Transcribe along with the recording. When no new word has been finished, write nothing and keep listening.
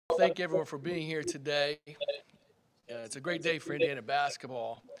thank everyone for being here today. It's a great day for Indiana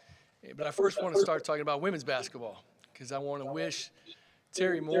basketball. But I first want to start talking about women's basketball because I want to wish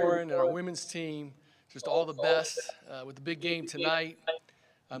Terry Morin and our women's team just all the best with the big game tonight.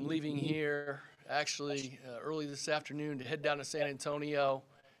 I'm leaving here actually early this afternoon to head down to San Antonio,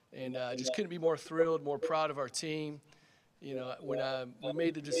 and I just couldn't be more thrilled, more proud of our team. You know, when we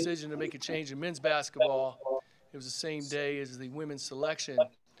made the decision to make a change in men's basketball, it was the same day as the women's selection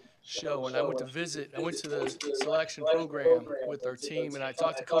show, and I went to the selection program with our team, and I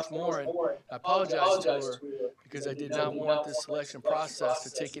talked to Coach Morin. I apologized to her because I did not want this selection process to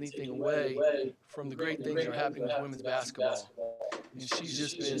take anything away from the great things that are happening with women's basketball. And she's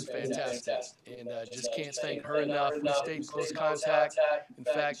just been fantastic, and just can't thank her enough. We stayed in close contact. In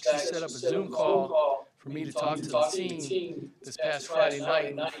fact, she set up a Zoom call for me to talk to the team this past Friday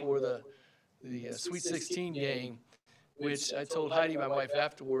night before the Sweet 16 game, which I told Heidi, my wife,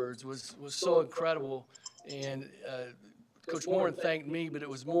 afterwards was so incredible. And Coach Morin thanked me, but it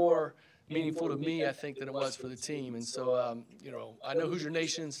was more meaningful to me, I think, than it was for the team. And so, you know, I know Hoosier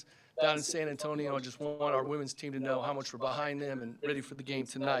Nation's down in San Antonio. I just want our women's team to know how much we're behind them and ready for the game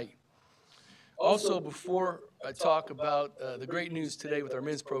tonight. Also, before I talk about the great news today with our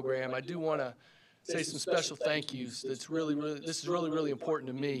men's program, I do want to say some special thank yous. This is really important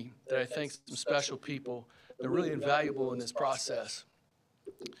to me, that I thank some special people. They're really invaluable in this process.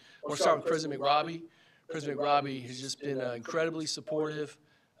 I want to start with President McRobbie. President McRobbie has just been incredibly supportive.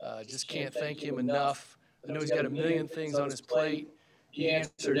 Just can't thank him enough. I know he's got a million things on his plate. He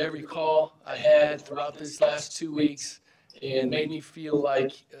answered every call I had throughout these last 2 weeks and made me feel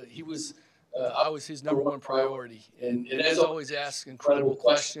like I was his #1 priority. And as always, asked incredible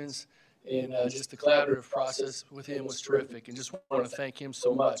questions. And just the collaborative process with him was terrific. And just want to thank him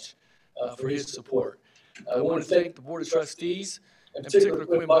so much for his support. I want to thank the Board of Trustees, in particular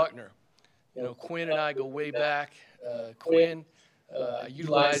Quinn Buckner. You know, Quinn and I go way back. Quinn I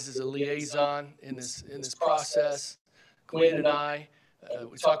utilized as a liaison in this process. Quinn and I,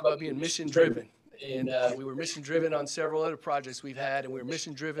 we talk about being mission-driven. And we were mission-driven on several other projects we've had, and we were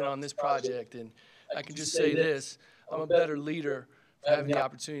mission-driven on this project. And I can just say this, I'm a better leader for having the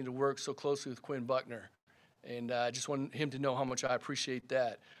opportunity to work so closely with Quinn Buckner. And I just want him to know how much I appreciate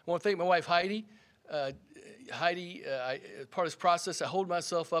that. I want to thank my wife, Heidi. As part of this process, I hold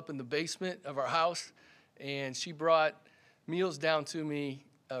myself up in the basement of our house, and she brought meals down to me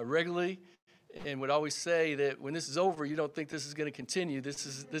regularly, and would always say that when this is over, you don't think this is going to continue. This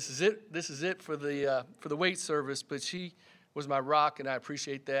is it for the weight service. But she was my rock, and I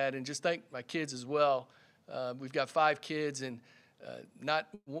appreciate that. And just thank my kids as well. We've got 5 kids, and not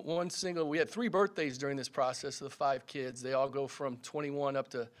one single. We had 3 birthdays during this process of the 5 kids. They all go from 21 up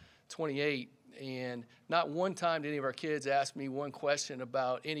to 28. And not one time did any of our kids ask me one question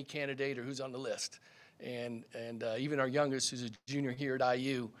about any candidate or who's on the list. And even our youngest, who's a junior here at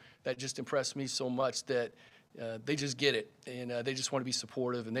IU, that just impressed me so much that they just get it. And they just want to be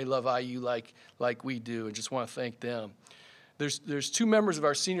supportive. And they love IU like we do, and just want to thank them. There's 2 members of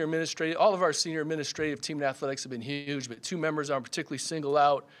our senior administrative, all of our senior administrative team and athletics have been huge, but 2 members I'm particularly single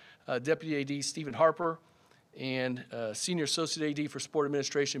out, Deputy AD Stephen Harper and Senior Associate AD for Sport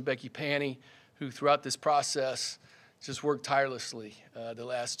Administration Becky Panny, who throughout this process just worked tirelessly the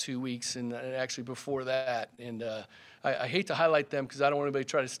last 2 weeks and actually before that. And I hate to highlight them because I don't want anybody to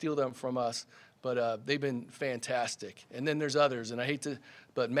try to steal them from us, but they've been fantastic. And then there's others, and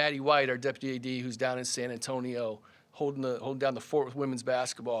but Maddie White, our Deputy AD, who's down in San Antonio, holding down the fort with women's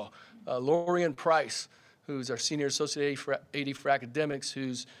basketball. Lorian Price, who's our Senior Associate AD for Academics,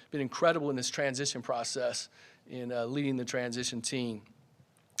 who's been incredible in this transition process in leading the transition team.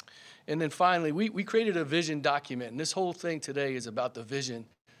 And then finally, we created a vision document, and this whole thing today is about the vision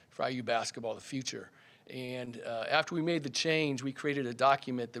for IU basketball, the future. And after we made the change, we created a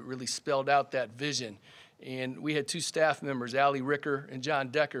document that really spelled out that vision. And we had 2 staff members, Allie Ricker and John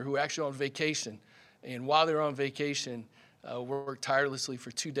Decker, who were actually on vacation. And while they were on vacation, worked tirelessly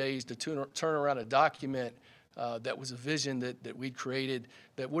for 2 days to turn around a document that was a vision that we'd created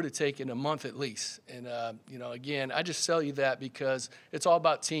that would have taken a month at least. And, you know, again, I just tell you that because it's all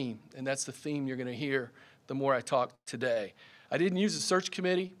about team, and that's the theme you're going to hear the more I talk today. I didn't use a search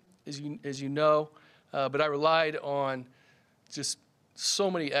committee, as you know, but I relied on just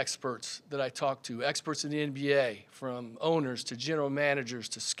so many experts that I talked to, experts in the NBA, from owners to general managers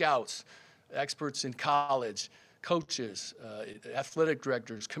to scouts, experts in college, coaches, athletic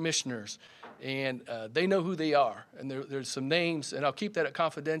directors, commissioners, and they know who they are. And there's some names, and I'll keep that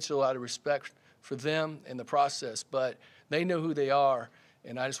confidential out of respect for them and the process, but they know who they are,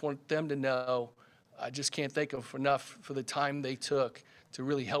 and I just want them to know I just can't thank them enough for the time they took to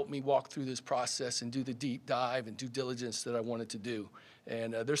really help me walk through this process and do the deep dive and due diligence that I wanted to do.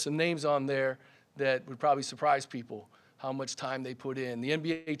 And there's some names on there that would probably surprise people how much time they put in. The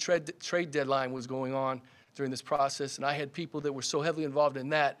NBA trade deadline was going on during this process, and I had people that were so heavily involved in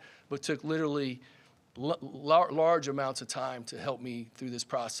that, but took literally large amounts of time to help me through this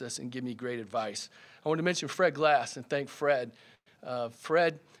process and give me great advice. I want to mention Fred Glass and thank Fred.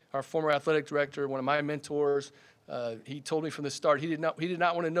 Fred, our former athletic director, one of my mentors, he told me from the start he did not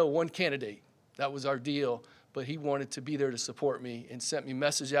want to know one candidate. That was our deal, but he wanted to be there to support me and sent me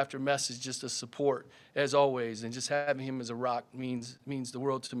message after message just to support, as always, and just having him as a rock means the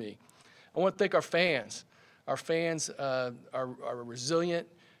world to me. I want to thank our fans. Our fans are resilient,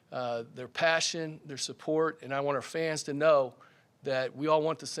 their passion, their support, and I want our fans to know that we all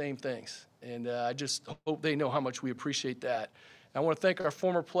want the same things. And I just hope they know how much we appreciate that. I want to thank our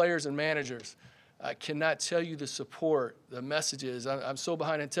former players and managers. I cannot tell you the support, the messages. I'm so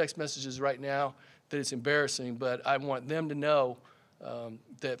behind in text messages right now that it's embarrassing, but I want them to know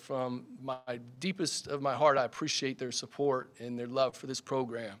that from my deepest of my heart, I appreciate their support and their love for this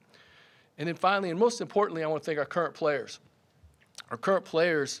program. And then finally, and most importantly, I want to thank our current players. Our current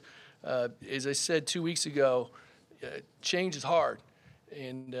players, as I said 2 weeks ago, change is hard,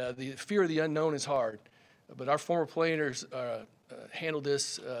 and the fear of the unknown is hard. But our former players handled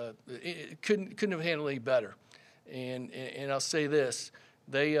this, couldn't have handled it any better. And I'll say this,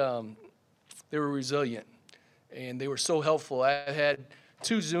 they were resilient, and they were so helpful. I had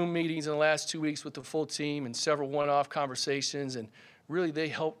 2 Zoom meetings in the last 2 weeks with the full team and several one-off conversations, and really they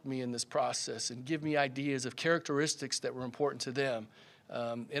helped me in this process and give me ideas of characteristics that were important to them.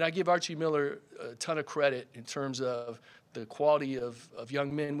 And I give Archie Miller a ton of credit in terms of the quality of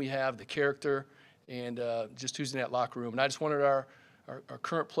young men we have, the character, and just who's in that locker room. And I just wanted our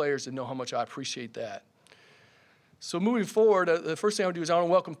current players to know how much I appreciate that. So moving forward, the first thing I want to do is I want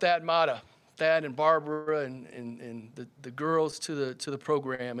to welcome Thad Mata, Thad and Barbara and the girls to the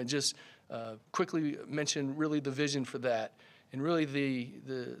program, and just quickly mention really the vision for that. And really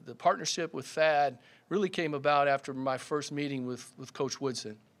the partnership with Thad really came about after my first meeting with Coach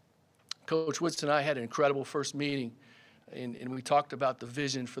Woodson. Coach Woodson and I had an incredible first meeting, and we talked about the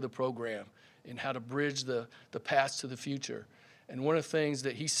vision for the program and how to bridge the past to the future. And one of the things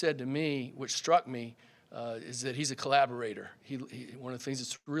that he said to me, which struck me, is that he's a collaborator. One of the things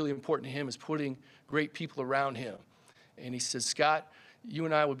that's really important to him is putting great people around him. And he said, Scott, you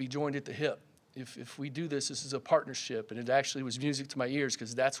and I would be joined at the hip. If we do this is a partnership. And it actually was music to my ears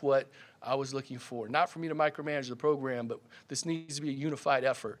because that's what I was looking for. Not for me to micromanage the program, but this needs to be a unified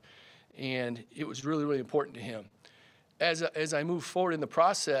effort. And it was really, really important to him. As I moved forward in the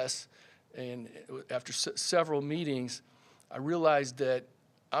process, and after several meetings, I realized that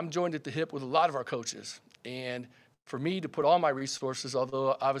I'm joined at the hip with a lot of our coaches. And for me to put all my resources,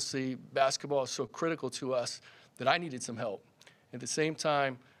 although obviously basketball is so critical to us, that I needed some help. At the same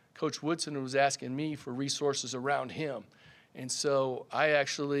time, Coach Woodson was asking me for resources around him. And so I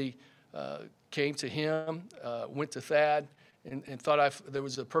actually came to him, went to Thad, and thought there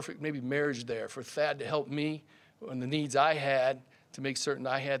was a perfect maybe marriage there for Thad to help me on the needs I had to make certain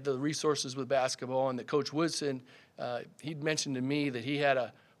I had the resources with basketball, and that Coach Woodson, he'd mentioned to me that he had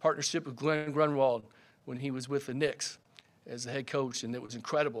a partnership with Glenn Grunwald when he was with the Knicks as the head coach, and it was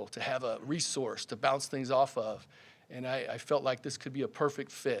incredible to have a resource to bounce things off of. And I felt like this could be a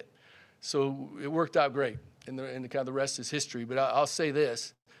perfect fit. So it worked out great, and kind of the rest is history. But I'll say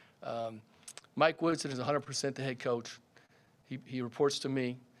this, Mike Woodson is 100% the head coach. He reports to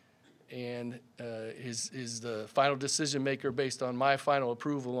me, and is the final decision maker based on my final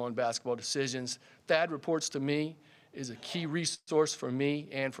approval on basketball decisions. Thad reports to me, is a key resource for me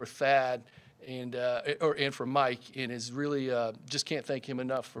and for Thad, and for Mike, and is really just can't thank him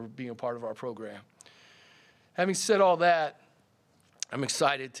enough for being a part of our program. Having said all that, I'm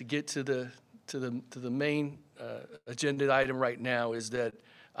excited to get to the main agenda item right now. Is that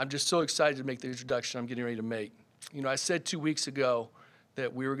I'm just so excited to make the introduction I'm getting ready to make. You know, I said 2 weeks ago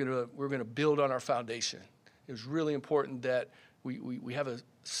that we're gonna build on our foundation. It was really important that we have a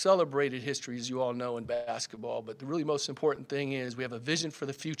celebrated history, as you all know, in basketball. But the really most important thing is we have a vision for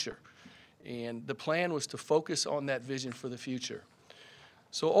the future, and the plan was to focus on that vision for the future.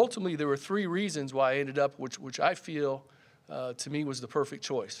 So ultimately, there were 3 reasons why I ended up, which I feel, to me, was the perfect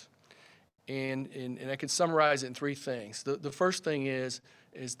choice. And I can summarize it in 3 things. The first thing is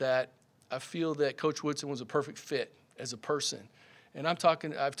that I feel that Coach Woodson was a perfect fit as a person. And I've talked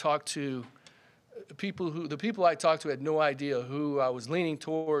to the people I talked to had no idea who I was leaning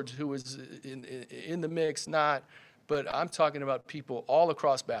towards, who was in the mix, not. But I'm talking about people all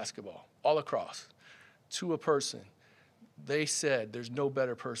across basketball, all across, to a person they said there's no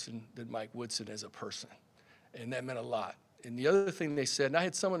better person than Mike Woodson as a person. And that meant a lot. And the other thing they said, and I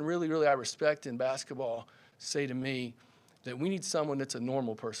had someone really I respect in basketball say to me that we need someone that's a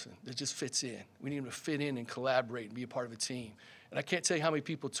normal person, that just fits in. We need them to fit in and collaborate and be a part of a team. And I can't tell you how many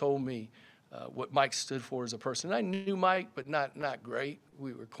people told me what Mike stood for as a person. And I knew Mike, but not great.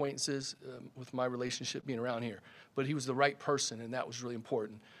 We were acquaintances with my relationship being around here. But he was the right person, and that was really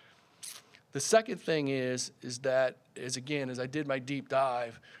important. The second thing is that, as I did my deep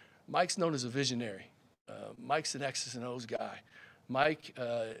dive, Mike's known as a visionary. Mike's an X's and O's guy. Mike,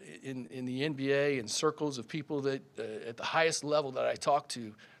 in the NBA and circles of people that at the highest level that I talked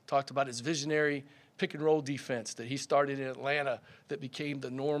about his visionary pick-and-roll defense that he started in Atlanta that became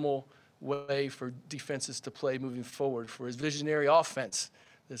the normal way for defenses to play moving forward, for his visionary offense,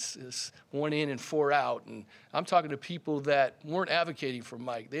 this 1 in and 4 out. And I'm talking to people that weren't advocating for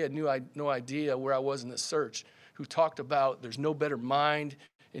Mike. They had no idea where I was in the search, who talked about there's no better mind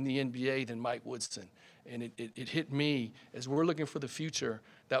in the NBA than Mike Woodson. And it hit me as we're looking for the future.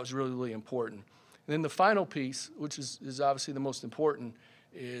 That was really important. And then the final piece, which is obviously the most important,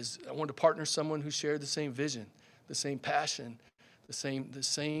 is I wanted to partner someone who shared the same vision, the same passion, the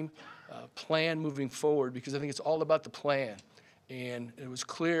same plan moving forward, because I think it's all about the plan. And it was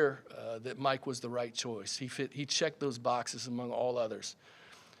clear that Mike was the right choice. He checked those boxes among all others.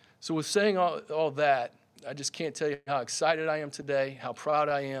 So with saying all that, I just can't tell you how excited I am today, how proud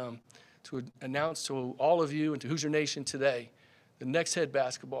I am to announce to all of you and to Hoosier Nation today, the next head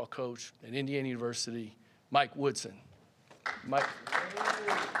basketball coach at Indiana University, Mike Woodson. Mike.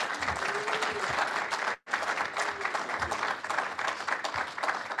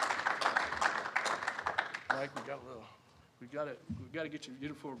 Mike, we got to get your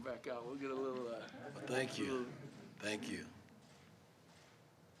uniform back out. We'll get a little. Well, thank you. Thank you.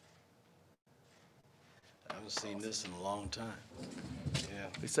 I haven't seen this in a long time. Yeah.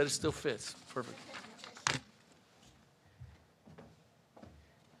 They said it still fits. Perfect.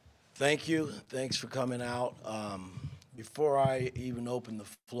 Thank you. Thanks for coming out. Before I even open the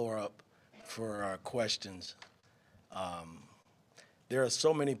floor up for questions, there are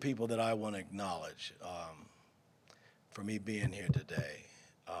so many people that I want to acknowledge for me being here today.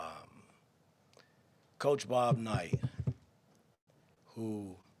 Coach Bob Knight,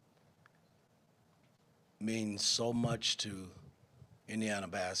 who means so much to Indiana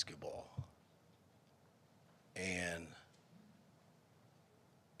basketball. And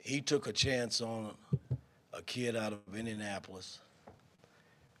he took a chance on a kid out of Indianapolis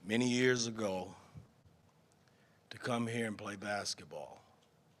many years ago to come here and play basketball.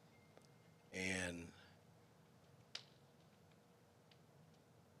 And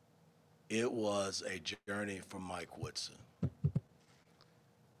it was a journey for Mike Woodson.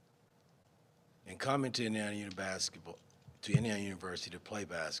 And coming to Indiana University to play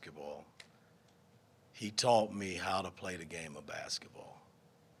basketball, he taught me how to play the game of basketball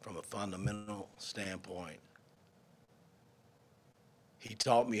from a fundamental standpoint. He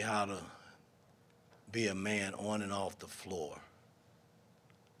taught me how to be a man on and off the floor.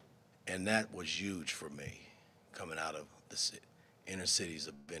 And that was huge for me coming out of the inner cities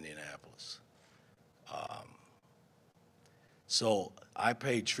of Indianapolis. So I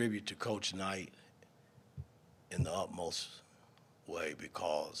paid tribute to Coach Knight in the utmost way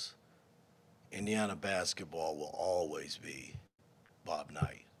because Indiana basketball will always be Bob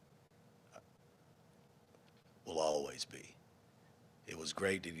Knight. Will always be. It was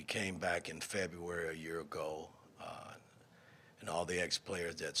great that he came back in February a year ago, and all the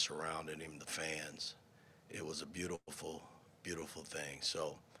ex-players that surrounded him, the fans. It was a beautiful, beautiful thing.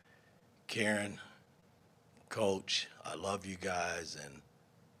 So, Karen, Coach, I love you guys, and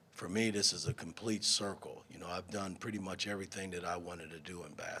for me, this is a complete circle. You know, I've done pretty much everything that I wanted to do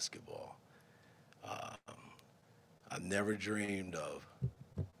in basketball. I've never dreamed of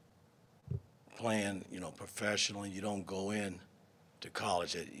playing, professionally. You don't go in to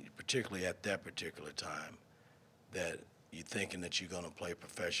college, particularly at that particular time, that you're thinking that you're going to play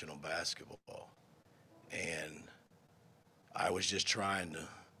professional basketball. And I was just trying to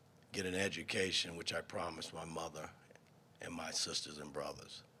get an education, which I promised my mother and my sisters and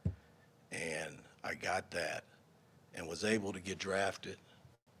brothers. And I got that and was able to get drafted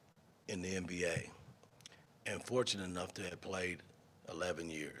in the NBA and fortunate enough to have played 11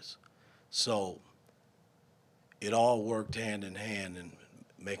 years. So it all worked hand in hand in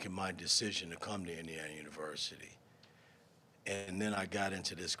making my decision to come to Indiana University. And then I got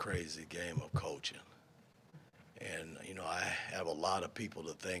into this crazy game of coaching. And, I have a lot of people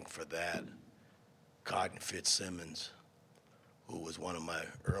to thank for that. Cotton Fitzsimmons, who was one of my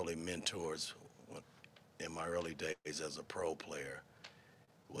early mentors in my early days as a pro player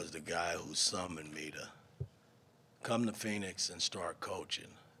was the guy who summoned me to come to Phoenix and start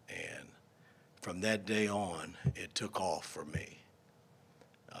coaching. And from that day on, it took off for me.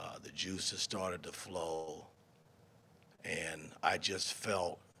 The juices started to flow, and I just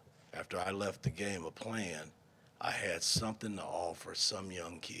felt after I left the game of playing, I had something to offer some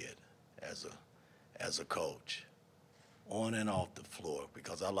young kid as a coach, on and off the floor,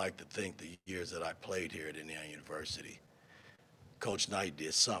 because I like to think the years that I played here at Indiana University, Coach Knight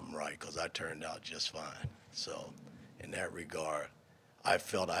did something right because I turned out just fine. So in that regard, I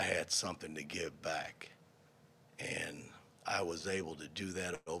felt I had something to give back. And I was able to do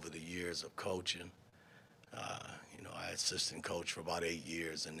that over the years of coaching. I assistant coached for about 8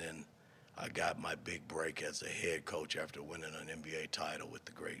 years, and then I got my big break as a head coach after winning an NBA title with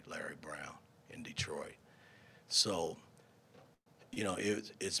the great Larry Brown in Detroit. So,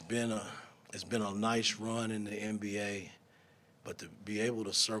 it's been a nice run in the NBA, but to be able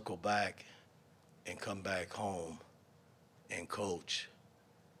to circle back and come back home and coach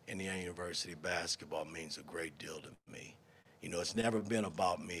Indiana University basketball means a great deal to me. It's never been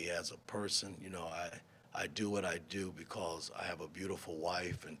about me as a person. I do what I do because I have a beautiful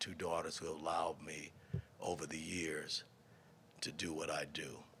wife and 2 daughters who allowed me over the years to do what I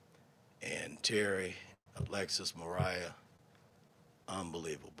do. And Terry, Alexis, Mariah,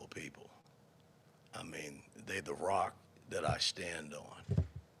 unbelievable people. I mean, they're the rock that I stand on.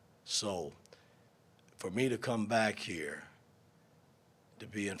 So for me to come back here, to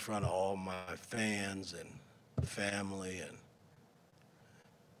be in front of all my fans and family and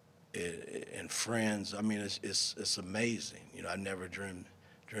friends, I mean, it's amazing. I never dreamt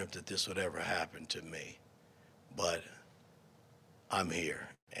that this would ever happen to me, but I'm here,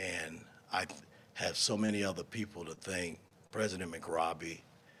 and I have so many other people to thank. President McRobbie,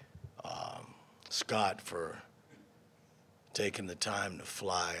 Scott for taking the time to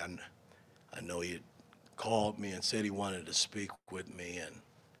fly. I know he called me and said he wanted to speak with me,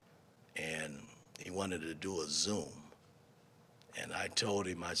 and he wanted to do a Zoom. And I told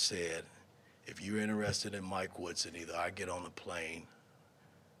him, I said, if you're interested in Mike Woodson, either I get on a plane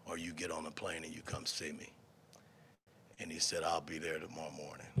or you get on a plane and you come see me. And he said, I'll be there tomorrow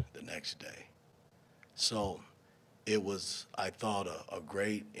morning, the next day. So it was, I thought, a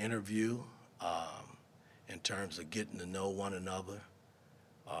great interview in terms of getting to know one another.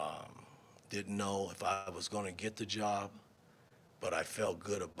 Didn't know if I was going to get the job, but I felt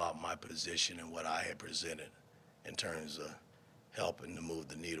good about my position and what I had presented in terms of helping to move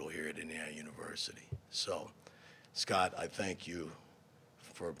the needle here at Indiana University. So, Scott, I thank you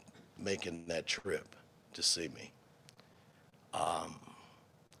for making that trip to see me.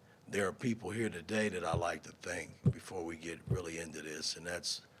 There are people here today that I like to thank before we get really into this, and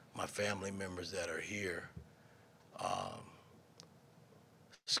that's my family members that are here.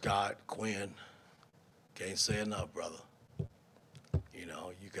 Scott, Quinn, can't say enough, brother.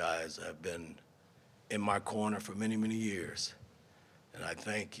 You guys have been in my corner for many, many years, and I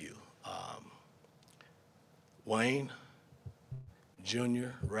thank you. Wayne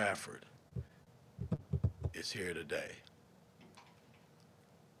Jr. Rafford is here today.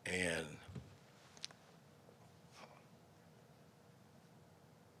 And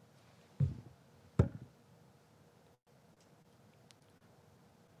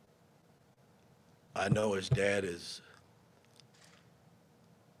I know his dad is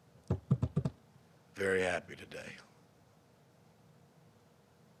very happy today.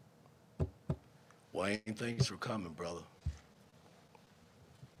 Wayne, thanks for coming, brother.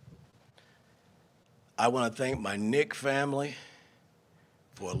 I want to thank my Nick family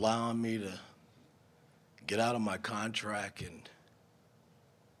for allowing me to get out of my contract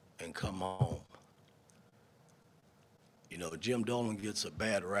and come home. Jim Dolan gets a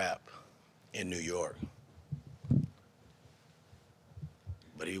bad rap in New York,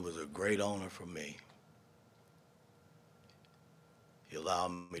 but he was a great owner for me. He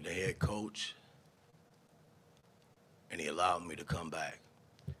allowed me to head coach, and he allowed me to come back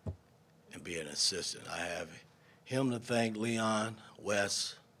and be an assistant. I have him to thank, Leon,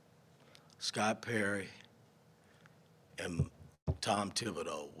 Wes, Scott Perry, and Tom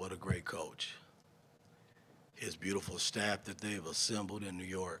Thibodeau. What a great coach. His beautiful staff that they've assembled in New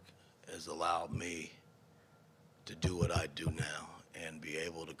York has allowed me to do what I do now and be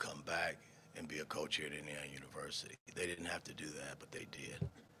able to come back and be a coach here at Indiana University. They didn't have to do that, but they did.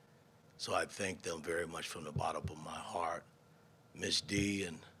 So I thank them very much from the bottom of my heart. Miss D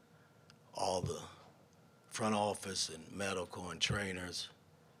and all the front office and medical and trainers,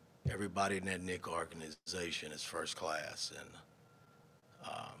 everybody in that Nick organization is first class. And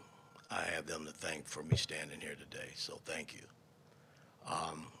I have them to thank for me standing here today. So thank you.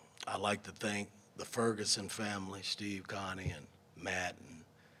 I'd like to thank the Ferguson family, Steve, Connie, and Matt, and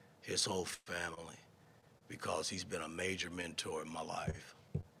his whole family, because he's been a major mentor in my life.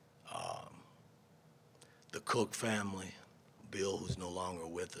 The Cook family, Bill, who's no longer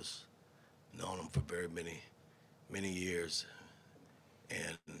with us, known him for very many years,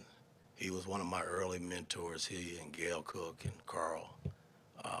 and he was one of my early mentors, he and Gail Cook and Carl.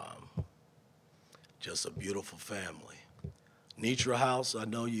 Just a beautiful family. Nitra House, I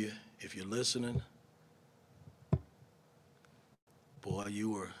know you, if you're listening, boy, you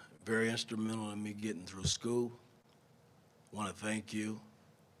were very instrumental in me getting through school. Want to thank you.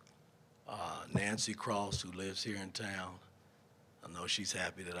 Nancy Cross, who lives here in town, I know she's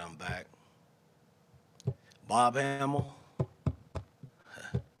happy that I'm back. Bob Hamill,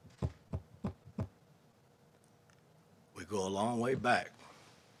 we go a long way back.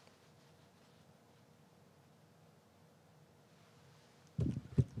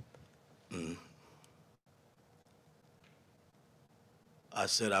 I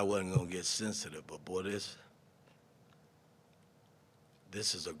said I wasn't gonna get sensitive, but boy, this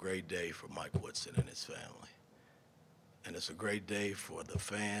is a great day for Mike Woodson and his family. And it's a great day for the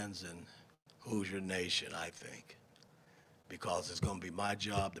fans and Hoosier Nation, I think, because it's gonna be my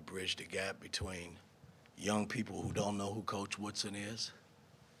job to bridge the gap between young people who don't know who Coach Woodson is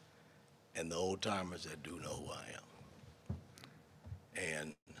and the old timers that do know who I am.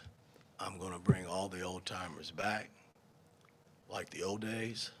 And I'm gonna bring all the old timers back, like the old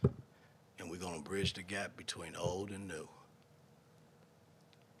days, and we're gonna bridge the gap between old and new.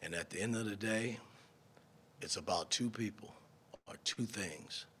 And at the end of the day, it's about two people or two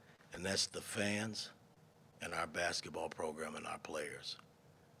things, and that's the fans and our basketball program and our players.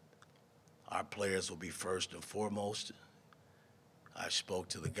 Our players will be first and foremost. I spoke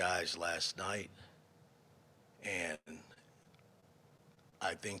to the guys last night, and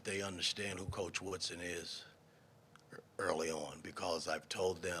I think they understand who Coach Woodson is early on, because I've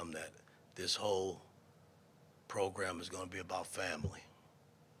told them that this whole program is going to be about family.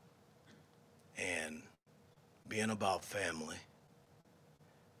 And being about family,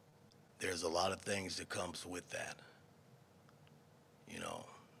 there's a lot of things that comes with that. You know,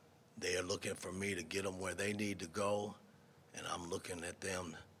 they are looking for me to get them where they need to go, and I'm looking at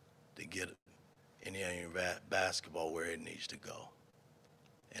them to get Indiana basketball where it needs to go.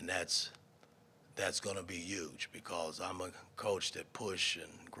 And that's going to be huge, because I'm a coach that push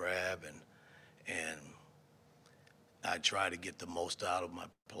and grab, and I try to get the most out of my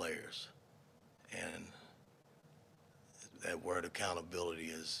players. And that word accountability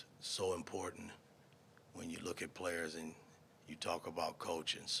is so important when you look at players and you talk about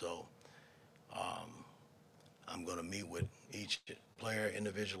coaching. So I'm going to meet with each player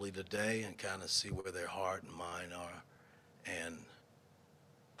individually today and kind of see where their heart and mind are, and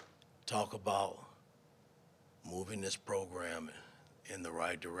talk about moving this program in the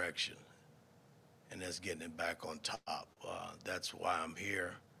right direction, and that's getting it back on top. That's why I'm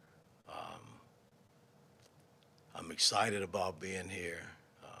here. I'm excited about being here.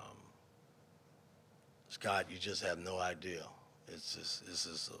 Scott, you just have no idea. This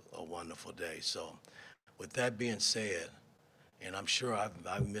is a wonderful day. So with that being said, and I'm sure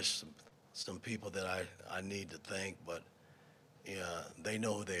I've missed some people that I need to thank, but yeah, they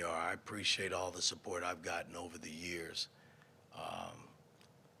know who they are. I appreciate all the support I've gotten over the years.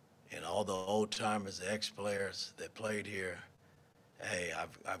 And all the old timers, the ex-players that played here, hey,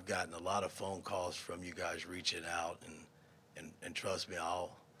 I've gotten a lot of phone calls from you guys reaching out, and trust me,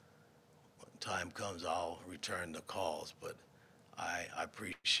 when time comes, I'll return the calls, but I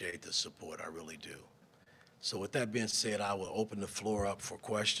appreciate the support, I really do. So with that being said, I will open the floor up for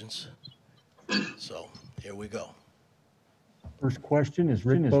questions. So here we go. First question is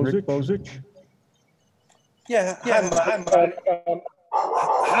Rick Bozich. Yeah, hi, Mike.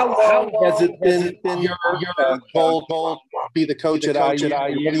 How long has it been your goal to be the coach at IU?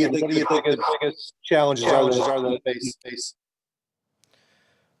 What do you think the biggest challenges are that they face?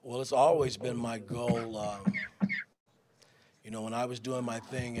 Well, it's always been my goal. When I was doing my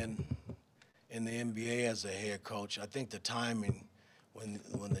thing in the NBA as a head coach, I think the timing when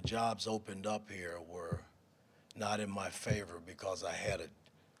the jobs opened up here were not in my favor, because I had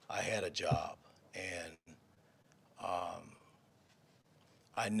a job, and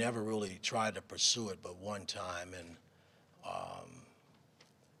I never really tried to pursue it but one time,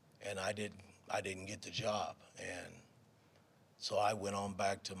 and I didn't get the job, and so I went on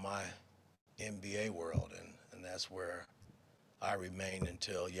back to my NBA world, and that's where I remained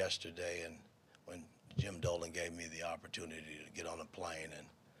until yesterday, and when Jim Dolan gave me the opportunity to get on a plane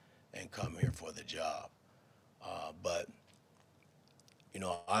and come here for the job. But you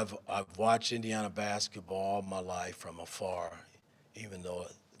know, I've watched Indiana basketball all my life from afar, even though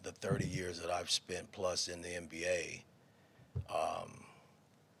the 30 years that I've spent plus in the NBA,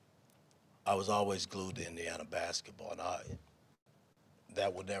 I was always glued to Indiana basketball, and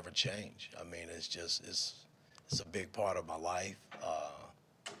that would never change. I mean, it's a big part of my life.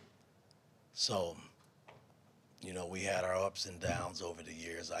 So, you know, we had our ups and downs over the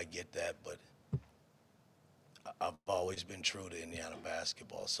years. I get that, but I've always been true to Indiana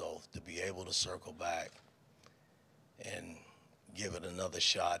basketball. So to be able to circle back and give it another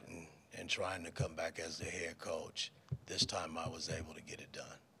shot and trying to come back as the head coach, this time I was able to get it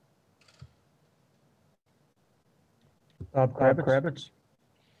done. Bob Kravitz.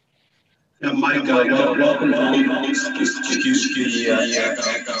 Yeah, Mike, welcome home. Excuse the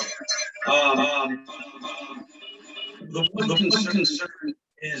echo. The one concern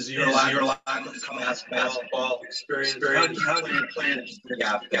is your lack of basketball experience. How do you plan the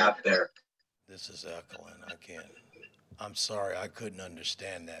gap there? This is echoing. I'm sorry, I couldn't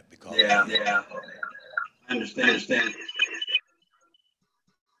understand that because. Yeah. I understand.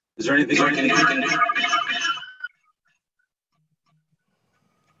 Is there anything you can do?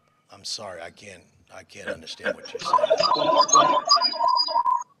 I'm sorry, I can't understand what you're saying.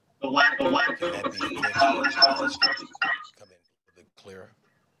 The lack Can that be fixed? Come in a little bit clearer.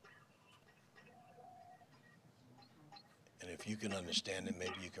 And if you can understand it,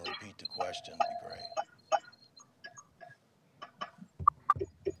 maybe you can repeat the question. It'd be great.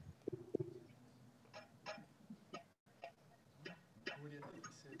 Woody, I think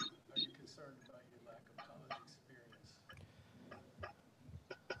he said, are you concerned about your lack of college experience?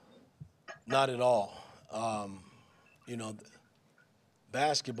 Not at all. You know,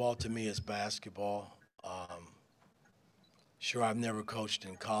 basketball to me is basketball. Sure, I've never coached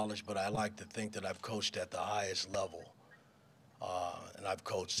in college, but I like to think that I've coached at the highest level. And I've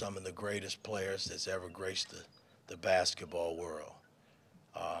coached some of the greatest players that's ever graced the basketball world.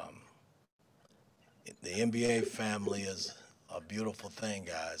 The NBA family is a beautiful thing,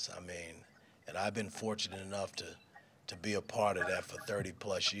 guys. I mean, and I've been fortunate enough to be a part of that for 30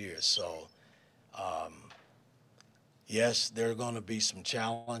 plus years. So, yes, there are going to be some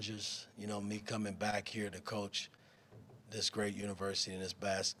challenges. You know, me coming back here to coach this great university and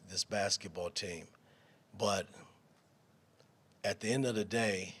this basketball team. But at the end of the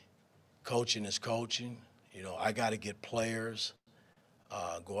day, coaching is coaching. You know, I got to get players,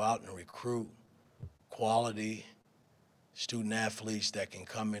 go out and recruit quality student athletes that can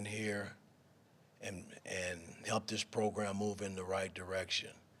come in here and help this program move in the right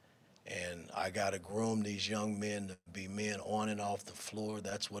direction. And I got to groom these young men to be men on and off the floor.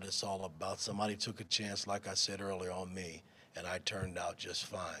 That's what it's all about. Somebody took a chance, like I said earlier, on me, and I turned out just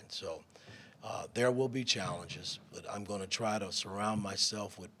fine. So there will be challenges, but I'm going to try to surround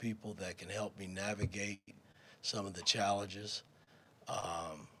myself with people that can help me navigate some of the challenges.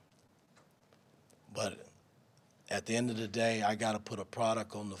 But at the end of the day, I got to put a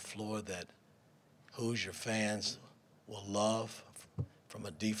product on the floor that Hoosier fans will love from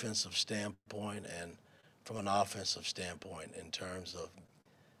a defensive standpoint and from an offensive standpoint in terms of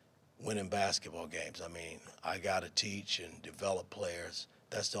winning basketball games. I mean, I got to teach and develop players.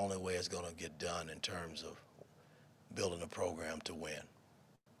 That's the only way it's going to get done in terms of building a program to win.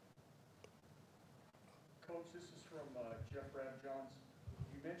 Coach, this is from Jeff Rabjohns.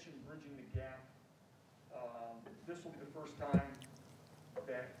 You mentioned bridging the gap. This will be the first time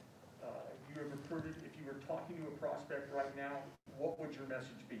that you have recruited. If you were talking to a prospect right now, what would your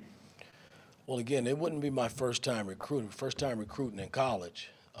message be? Well, again, it wouldn't be my first time recruiting in college.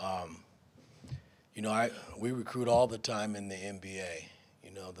 You know, we recruit all the time in the NBA.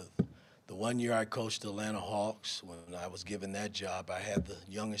 You know, the 1 year I coached the Atlanta Hawks, when I was given that job, I had the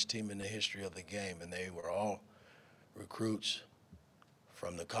youngest team in the history of the game, and they were all recruits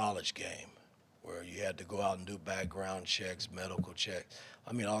from the college game, where you had to go out and do background checks, medical checks.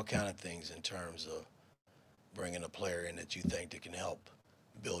 I mean, all kind of things in terms of bringing a player in that you think that can help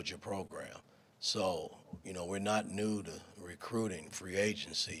build your program. So, you know, we're not new to recruiting, free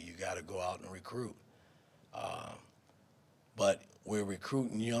agency. You got to go out and recruit. But we're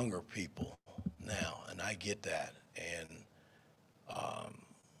recruiting younger people now, and I get that. And,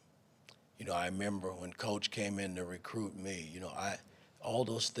 you know, I remember when Coach came in to recruit me, you know, all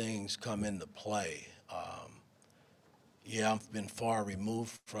those things come into play. Yeah, I've been far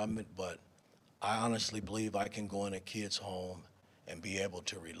removed from it, but I honestly believe I can go in a kid's home and be able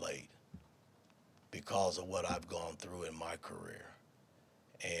to relate because of what I've gone through in my career.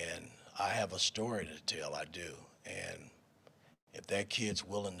 And I have a story to tell, I do. And if that kid's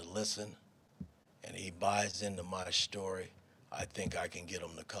willing to listen and he buys into my story, I think I can get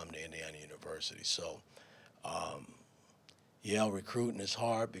him to come to Indiana University. So, yeah, recruiting is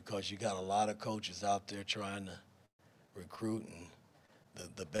hard because you got a lot of coaches out there trying to recruit and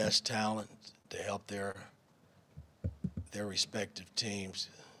the best talent to help their respective teams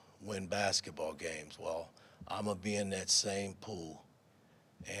win basketball games. Well, I'm going to be in that same pool,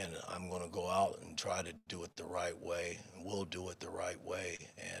 and I'm going to go out and try to do it the right way, and we'll do it the right way,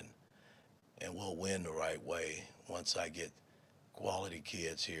 and we'll win the right way once I get quality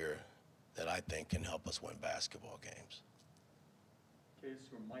kids here that I think can help us win basketball games. Okay, this is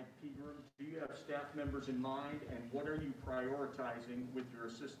from Mike Pegram. Do you have staff members in mind, and what are you prioritizing with your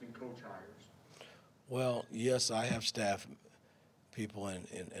assistant coach hires? Well, yes, I have staff people in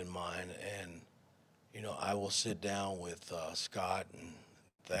mind, and, you know, I will sit down with Scott and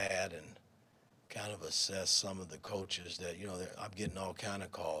Thad and kind of assess some of the coaches that, you know, I'm getting all kind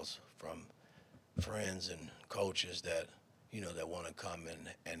of calls from friends and coaches that, you know, that want to come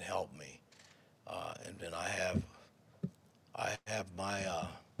and help me. And then I have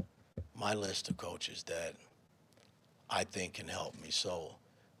my list of coaches that I think can help me. So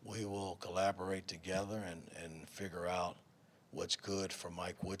we will collaborate together and figure out what's good for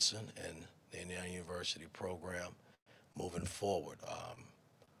Mike Woodson and the Indiana University program moving forward.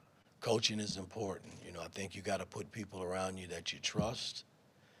 Coaching is important. You know, I think you got to put people around you that you trust,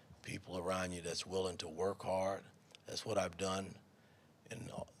 people around you that's willing to work hard. That's what I've done in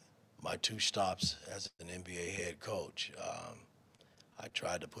my 2 stops as an NBA head coach. I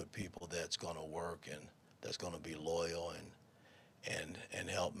tried to put people that's going to work and that's going to be loyal and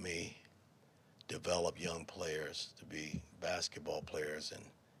help me develop young players to be basketball players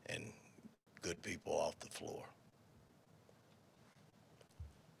and good people off the floor.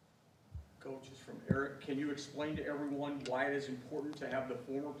 Coach, is from Eric. Can you explain to everyone why it is important to have the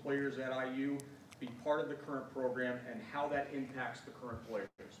former players at IU be part of the current program and how that impacts the current players?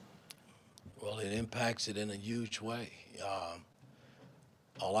 Well, it impacts it in a huge way.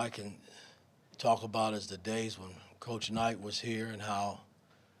 All I can talk about is the days when Coach Knight was here and how,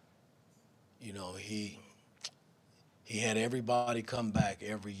 you know, he had everybody come back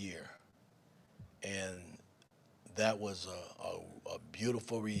every year. And that was a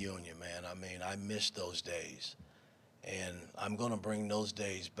beautiful reunion, man. I mean, I missed those days. And I'm going to bring those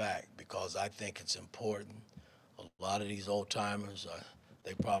days back because I think it's important. A lot of these old-timers,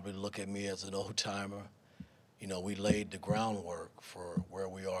 they probably look at me as an old-timer. You know, we laid the groundwork for where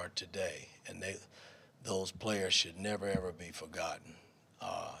we are today, and those players should never, ever be forgotten.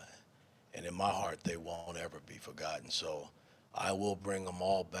 And in my heart, they won't ever be forgotten. So I will bring them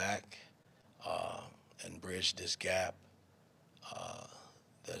all back and bridge this gap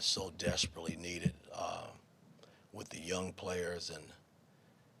that's so desperately needed with the young players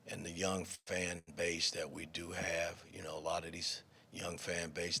and the young fan base that we do have. You know, a lot of these young fan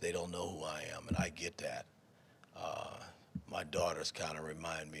base, they don't know who I am, and I get that. My daughters kind of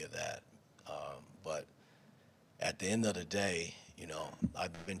remind me of that. But at the end of the day, you know,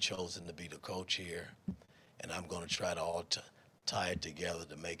 I've been chosen to be the coach here, and I'm going to try to all tie it together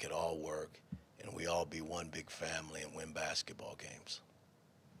to make it all work, and we all be one big family and win basketball games.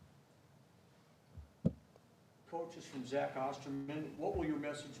 Coach, is from Zach Osterman. What will your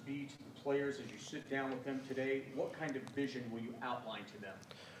message be to the players as you sit down with them today? What kind of vision will you outline to them?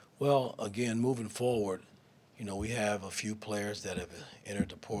 Well, again, moving forward, you know, we have a few players that have entered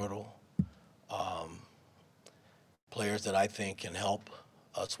the portal, players that I think can help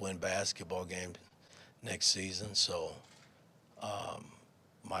us win basketball games next season. So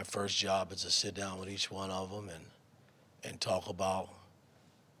my first job is to sit down with each one of them and talk about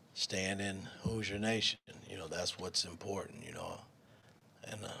staying in Hoosier Nation. You know, that's what's important, you know.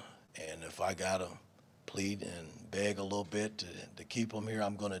 And if I got to plead and beg a little bit to keep them here,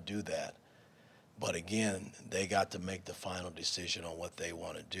 I'm going to do that. But again, they got to make the final decision on what they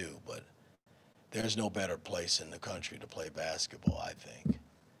want to do. But there's no better place in the country to play basketball, I think.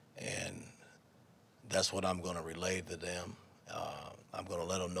 And that's what I'm going to relay to them. I'm going to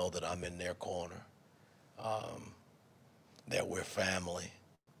let them know that I'm in their corner, that we're family.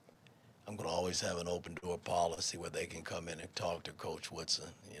 I'm going to always have an open door policy where they can come in and talk to Coach Woodson.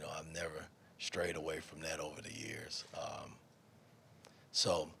 You know, I've never strayed away from that over the years.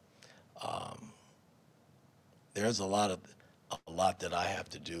 There's a lot that I have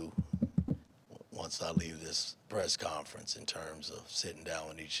to do once I leave this press conference in terms of sitting down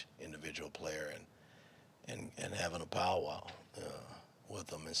with each individual player and having a powwow with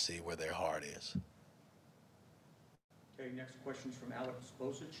them and see where their heart is. Okay, next question is from Alex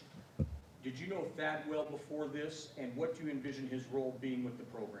Bosich. Did you know Thad well before this, and what do you envision his role being with the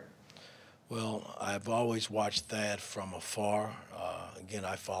program? Well, I've always watched Thad from afar. Again,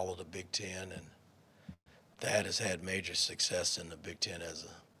 I follow the Big Ten, and Thad has had major success in the Big Ten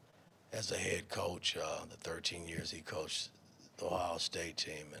as a head coach. The 13 years he coached the Ohio State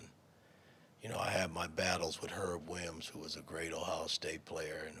team, and I had my battles with Herb Williams, who was a great Ohio State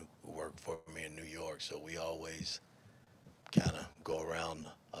player and who worked for me in New York. So we always kind of go around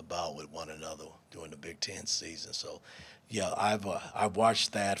about with one another during the Big Ten season. So, yeah, I've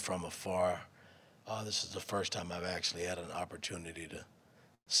watched that from afar. This is the first time I've actually had an opportunity to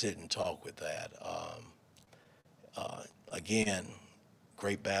sit and talk with that. Again,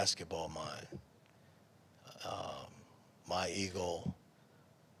 great basketball mind. My ego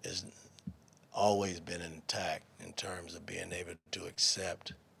has always been intact in terms of being able to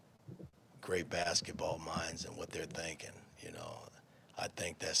accept great basketball minds and what they're thinking. I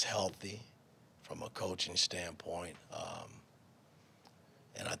think that's healthy from a coaching standpoint,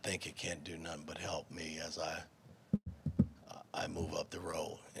 and I think it can't do nothing but help me as I move up the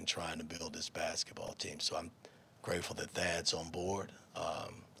road in trying to build this basketball team. So I'm grateful that Thad's on board.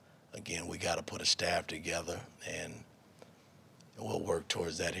 Again, we got to put a staff together, and we'll work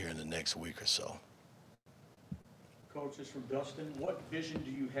towards that here in the next week or so. Coach, this is from Dustin. What vision do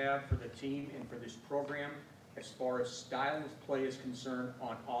you have for the team and for this program as far as style of play is concerned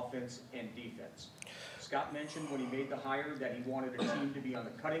on offense and defense? Scott mentioned when he made the hire that he wanted a team to be on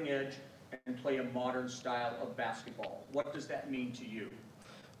the cutting edge and play a modern style of basketball. What does that mean to you?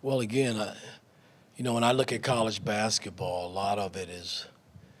 Well, again, when I look at college basketball, a lot of it is,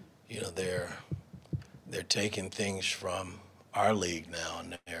 they're taking things from our league now,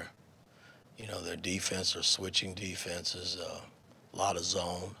 and their defense are switching defenses, a lot of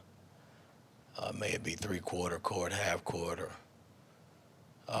zone. May it be three-quarter court, half court, or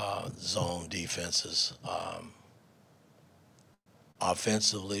zone defenses.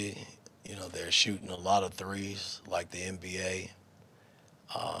 Offensively, they're shooting a lot of threes like the NBA.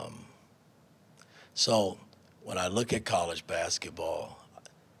 So when I look at college basketball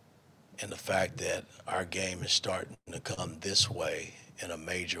and the fact that our game is starting to come this way in a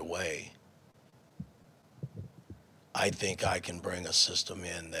major way, I think I can bring a system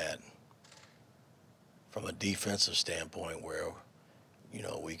in that, from a defensive standpoint, where,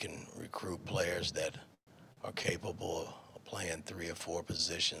 we can recruit players that are capable of playing 3 or 4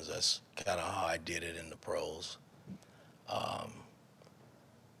 positions. That's kind of how I did it in the pros.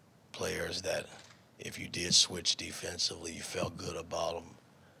 Players that, if you did switch defensively, you felt good about them.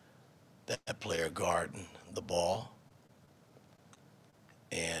 That player guarding the ball,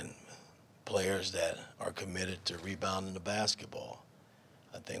 and players that are committed to rebounding the basketball.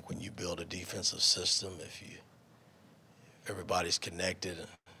 I think when you build a defensive system, if everybody's connected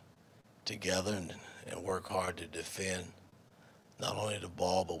together and work hard to defend not only the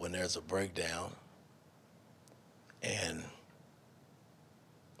ball, but when there's a breakdown, and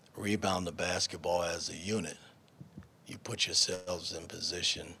rebound the basketball as a unit, you put yourselves in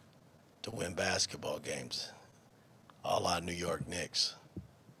position to win basketball games, a la New York Knicks.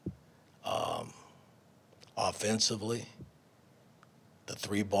 Offensively, the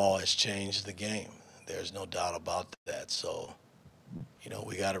 3-ball has changed the game. There's no doubt about that. So,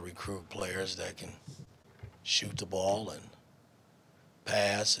 we got to recruit players that can shoot the ball and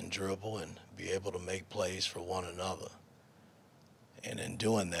pass and dribble and be able to make plays for one another. And in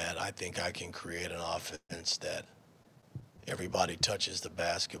doing that, I think I can create an offense that everybody touches the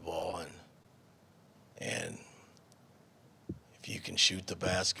basketball, and if you can shoot the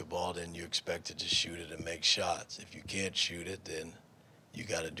basketball, then you're expected to shoot it and make shots. If you can't shoot it, then you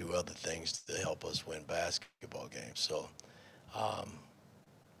got to do other things to help us win basketball games. So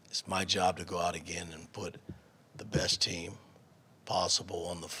it's my job to go out again and put the best team possible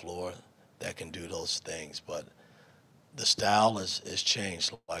on the floor that can do those things. But the style is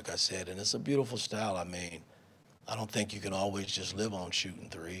changed, like I said, and it's a beautiful style. I mean, I don't think you can always just live on shooting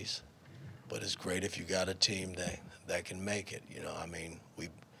threes, but it's great if you got a team that can make it. I mean,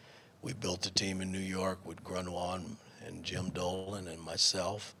 we built a team in New York with Grunwald and Jim Dolan and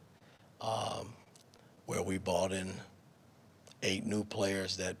myself, where we brought in 8 new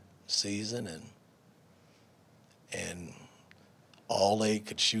players that season, and all 8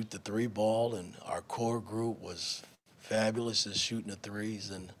 could shoot the 3-ball, and our core group was fabulous at shooting the threes,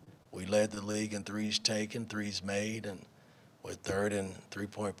 and we led the league in threes taken, threes made, and we're 3rd in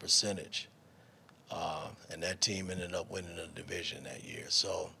three-point percentage. And that team ended up winning the division that year.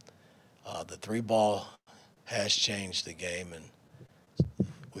 So the 3-ball has changed the game, and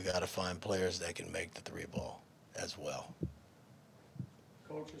we got to find players that can make the 3-ball as well.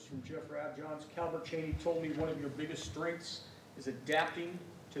 Coach, is from Jeff Rabjohns. Calvert Cheney told me one of your biggest strengths is adapting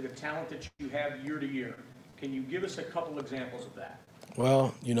to the talent that you have year to year. Can you give us a couple examples of that?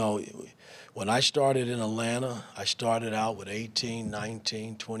 Well, you know, when I started in Atlanta, I started out with 18,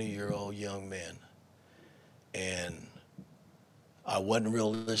 19, 20-year-old young men. And I wasn't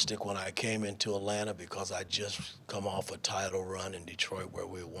realistic when I came into Atlanta because I just come off a title run in Detroit where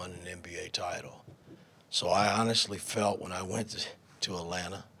we won an NBA title. So I honestly felt when I went to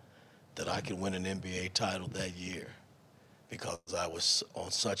Atlanta that I could win an NBA title that year because I was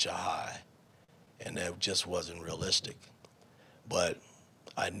on such a high, and that just wasn't realistic. But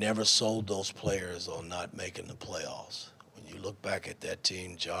I never sold those players on not making the playoffs. When you look back at that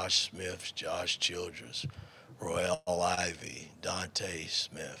team, Josh Smith, Josh Childress, Royal Ivy, Dante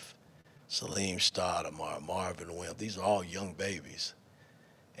Smith, Salim Stoudemire, Marvin Wimp, these are all young babies.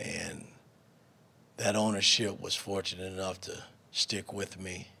 And that ownership was fortunate enough to stick with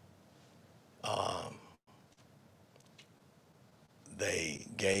me. They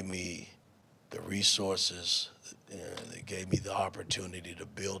gave me the resources. They gave me the opportunity to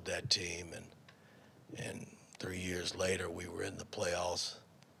build that team, and 3 years later, we were in the playoffs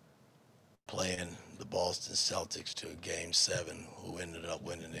playing the Boston Celtics to Game 7, who ended up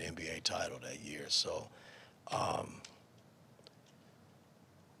winning the NBA title that year. So,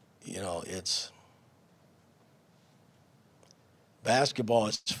 you know, basketball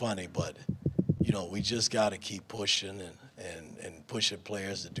is funny, but, you know, we just got to keep pushing and pushing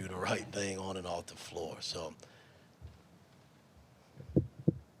players to do the right thing on and off the floor. So,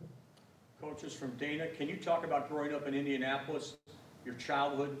 Coaches from Dana, can you talk about growing up in Indianapolis, your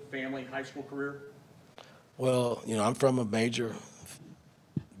childhood, family, high school career? well, you know, I'm from a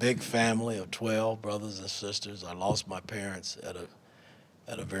big family of 12 brothers and sisters. I lost my parents at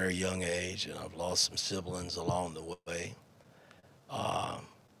a very young age, and I've lost some siblings along the way.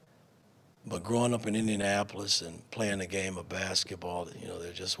 But growing up in Indianapolis and playing the game of basketball, you know,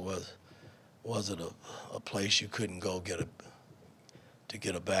 there just wasn't a place you couldn't go to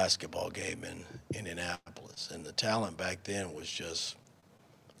get a basketball game in Indianapolis. And the talent back then was just,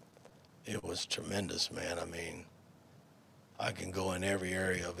 it was tremendous, man. I mean, I can go in every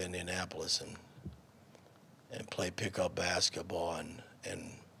area of Indianapolis and play pickup basketball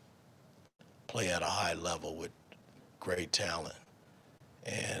and play at a high level with great talent.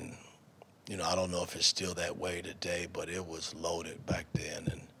 And, you know, I don't know if it's still that way today, but it was loaded back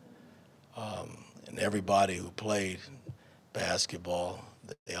then. And everybody who played basketball,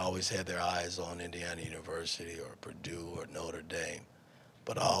 they always had their eyes on Indiana University or Purdue or Notre Dame.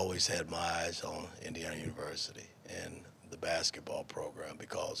 But I always had my eyes on Indiana University and the basketball program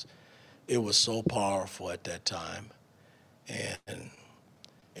because it was so powerful at that time. And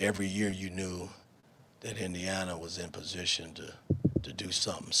every year you knew that Indiana was in position to do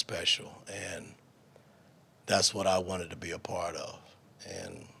something special. And that's what I wanted to be a part of.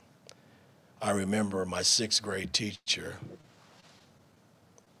 And I remember my sixth grade teacher,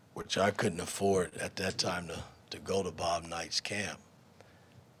 which I couldn't afford at that time to go to Bob Knight's camp,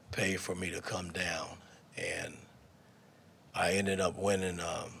 paid for me to come down. And I ended up winning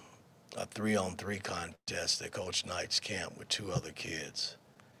a 3-on-3 contest at Coach Knight's camp with 2 other kids.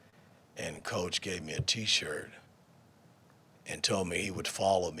 And Coach gave me a T-shirt and told me he would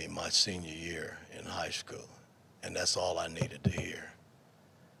follow me my senior year in high school. And that's all I needed to hear.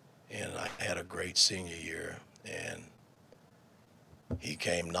 And I had a great senior year, and he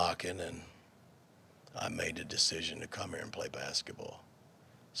came knocking, and I made the decision to come here and play basketball.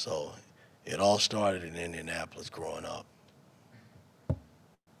 So it all started in Indianapolis growing up.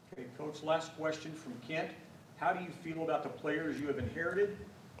 Okay, Coach, last question from Kent. How do you feel about the players you have inherited?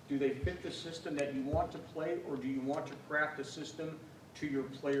 Do they fit the system that you want to play, or do you want to craft a system to your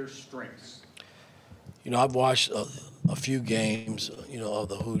players' strengths? You know, I've watched a few games, you know, of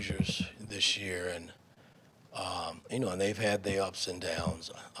the Hoosiers this year, and, you know, and they've had their ups and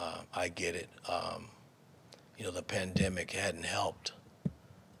downs. I get it. You know, the pandemic hadn't helped,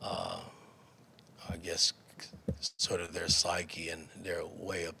 I guess, sort of their psyche and their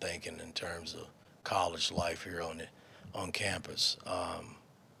way of thinking in terms of college life here on campus.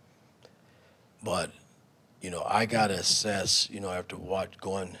 But, you know, I got to assess, you know, after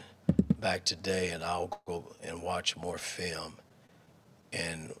going back today, and I'll go and watch more film,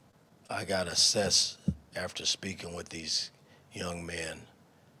 and I got to assess after speaking with these young men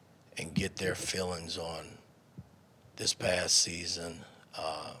and get their feelings on this past season,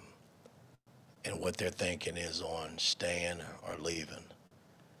 and what their thinking is on staying or leaving,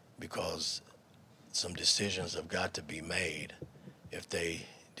 because some decisions have got to be made if they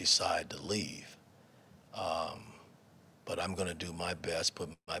decide to leave. but I'm going to do my best,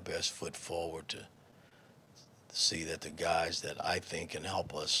 put my best foot forward to see that the guys that I think can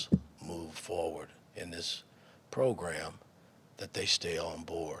help us move forward in this program, that they stay on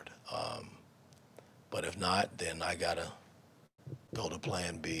board. But if not, then I got to go to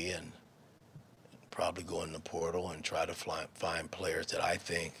plan B and probably go in the portal and try to find players that I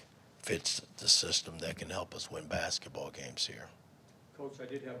think fits the system that can help us win basketball games here. Coach, I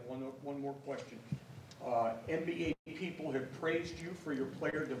did have one more question. NBA people have praised you for your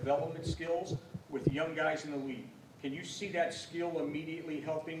player development skills with young guys in the league. Can you see that skill immediately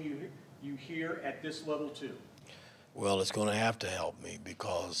helping you here at this level too? Well, it's going to have to help me,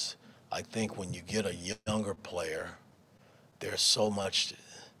 because I think when you get a younger player, there's so much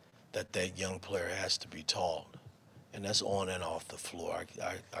that young player has to be taught, and that's on and off the floor.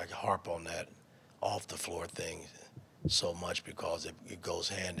 I harp on that off the floor thing so much because it goes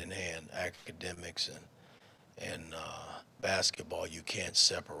hand in hand. Academics and basketball, you can't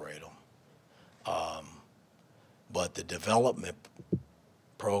separate them. But the development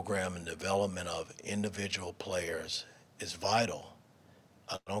program and development of individual players is vital.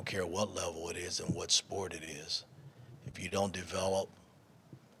 I don't care what level it is and what sport it is. If you don't develop,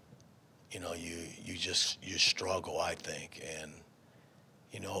 you struggle, I think.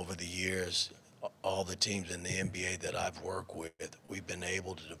 And, over the years, all the teams in the NBA that I've worked with, we've been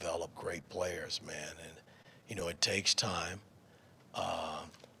able to develop great players, man. And, it takes time.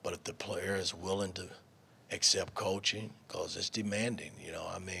 But if the player is willing to accept coaching, because it's demanding, it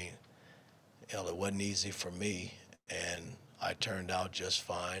wasn't easy for me, and I turned out just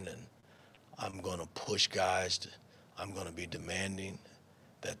fine. And I'm going to push guys. I'm going to be demanding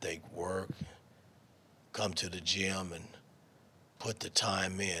that they work, come to the gym, and put the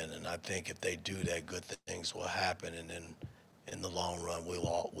time in. And I think if they do that, good things will happen. And then in the long run, we'll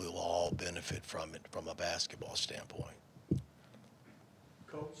all benefit from it from a basketball standpoint.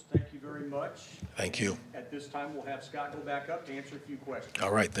 Coach, thank you very much. Thank you. At this time, we'll have Scott go back up to answer a few questions.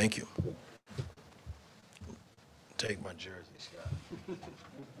 All right, thank you. Take my jersey, Scott.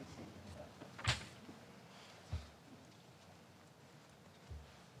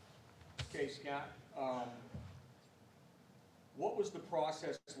 Okay, Scott, what was the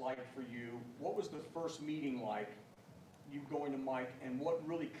process like for you? What was the first meeting like, you going to Mike, and what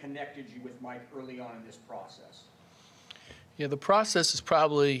really connected you with Mike early on in this process? Yeah, the process is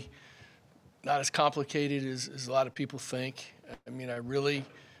probably not as complicated as a lot of people think. I mean, I really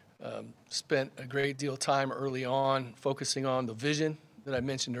spent a great deal of time early on focusing on the vision that I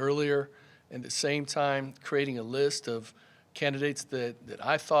mentioned earlier, and at the same time creating a list of candidates that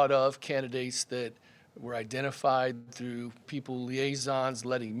I thought of, candidates that were identified through people liaisons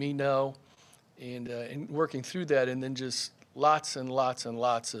letting me know, and working through that, and then just lots and lots and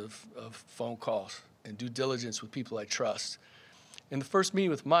lots of phone calls and due diligence with people I trust. In the first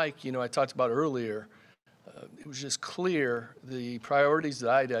meeting with Mike, I talked about earlier, it was just clear the priorities that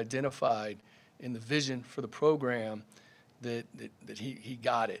I had identified in the vision for the program that he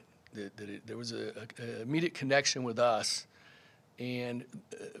got it, there was an immediate connection with us. And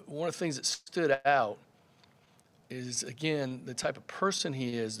one of the things that stood out is, again, the type of person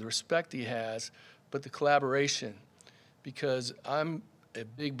he is, the respect he has, but the collaboration. Because I'm a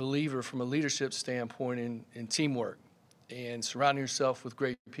big believer from a leadership standpoint in teamwork and surrounding yourself with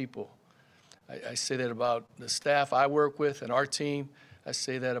great people. I say that about the staff I work with and our team. I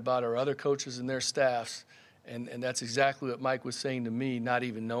say that about our other coaches and their staffs. And that's exactly what Mike was saying to me, not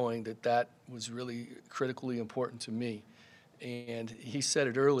even knowing that was really critically important to me. And he said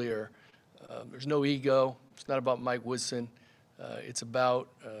it earlier, there's no ego. It's not about Mike Woodson. It's about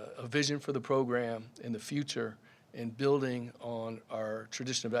a vision for the program in the future and building on our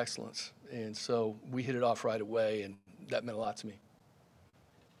tradition of excellence. And so we hit it off right away, and that meant a lot to me.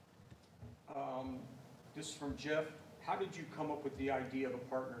 This is from Jeff. How did you come up with the idea of a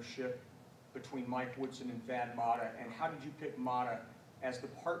partnership between Mike Woodson and Thad Matta, and how did you pick Matta as the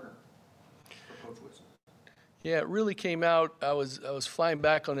partner for Coach Woodson? Yeah, it really came out. I was flying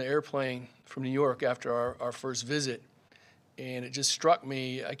back on the airplane from New York after our first visit, and it just struck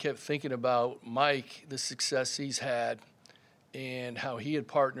me. I kept thinking about Mike, the success he's had, and how he had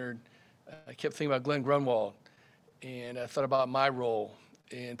partnered. I kept thinking about Glenn Grunwald, and I thought about my role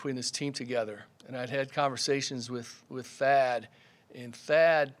in putting this team together. And I'd had conversations with Thad, and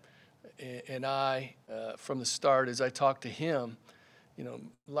Thad and I, from the start, as I talked to him, a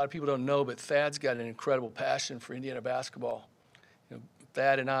lot of people don't know, but Thad's got an incredible passion for Indiana basketball.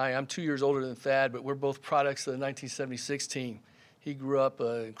 Thad and I'm 2 years older than Thad, but we're both products of the 1976 team. He grew up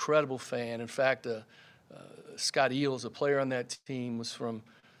an incredible fan. In fact, Scott Eels, a player on that team, was from,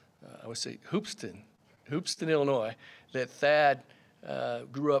 I would say, Hoopston, Hoopston, Illinois, that Thad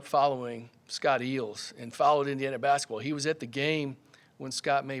grew up following Scott Eels and followed Indiana basketball. He was at the game when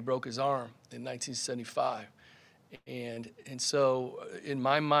Scott May broke his arm in 1975. And so in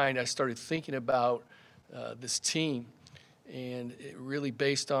my mind, I started thinking about this team, and it really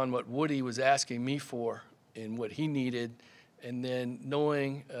based on what Woody was asking me for and what he needed. And then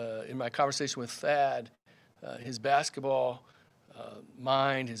knowing in my conversation with Thad, his basketball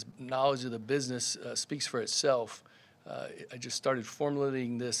mind, his knowledge of the business speaks for itself. I just started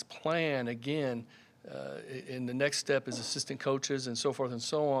formulating this plan again, and the next step is assistant coaches and so forth and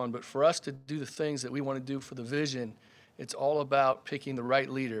so on. But for us to do the things that we want to do for the vision, it's all about picking the right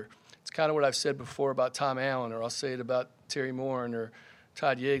leader. It's kind of what I've said before about Tom Allen, or I'll say it about Terry Morin or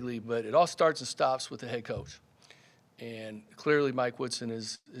Todd Yeagley, but it all starts and stops with the head coach. And clearly Mike Woodson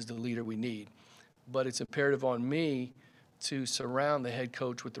is the leader we need. But it's imperative on me to surround the head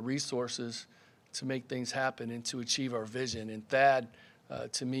coach with the resources to make things happen and to achieve our vision. And Thad,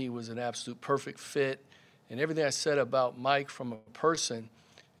 to me, was an absolute perfect fit. And everything I said about Mike from a person,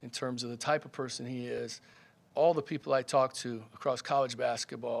 in terms of the type of person he is, all the people I talked to across college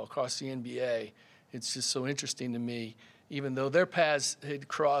basketball, across the NBA, it's just so interesting to me. Even though their paths had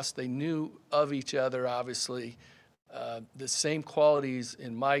crossed, they knew of each other, obviously. The same qualities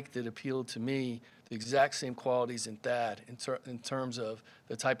in Mike that appealed to me, the exact same qualities in Thad in terms of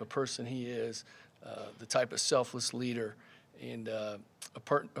the type of person he is, the type of selfless leader, and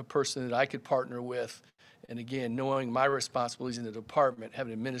a person that I could partner with. And again, knowing my responsibilities in the department, have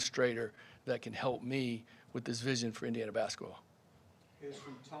an administrator that can help me with this vision for Indiana basketball. Is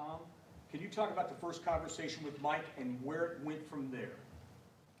from Tom. Can you talk about the first conversation with Mike and where it went from there?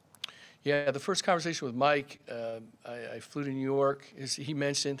 Yeah, the first conversation with Mike, I flew to New York, as he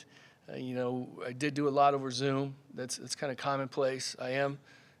mentioned. I did do a lot over Zoom. That's kind of commonplace. I am,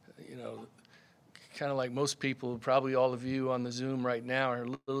 kind of like most people, probably all of you on the Zoom right now are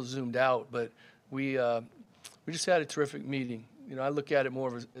a little zoomed out, but we just had a terrific meeting. I look at it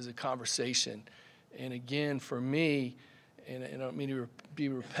more as a conversation. And again, for me, and I don't mean to be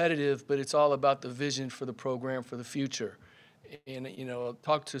repetitive, but it's all about the vision for the program for the future. And, I'll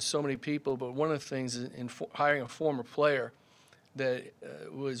talk to so many people, but one of the things in hiring a former player that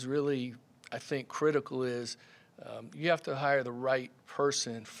was really, I think, critical is you have to hire the right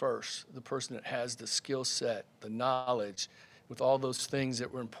person first, the person that has the skill set, the knowledge, with all those things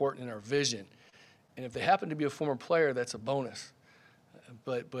that were important in our vision. And if they happen to be a former player, that's a bonus.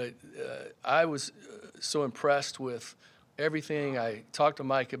 But I was so impressed with everything I talked to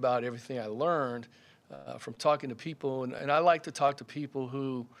Mike about, everything I learned from talking to people. And I like to talk to people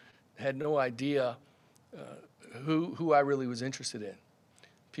who had no idea who I really was interested in.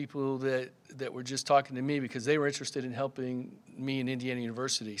 People that were just talking to me because they were interested in helping me in Indiana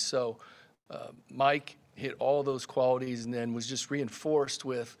University. So Mike hit all those qualities and then was just reinforced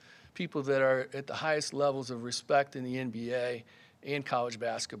with people that are at the highest levels of respect in the NBA and college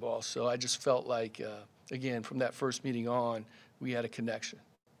basketball. So I just felt like, again, from that first meeting on, we had a connection.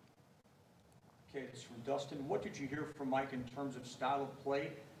 Okay, it's from Dustin. What did you hear from Mike in terms of style of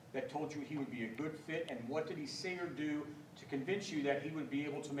play that told you he would be a good fit, and what did he say or do to convince you that he would be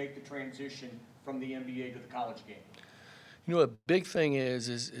able to make the transition from the NBA to the college game? A big thing is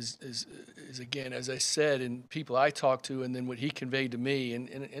again, as I said, and people I talked to, and then what he conveyed to me,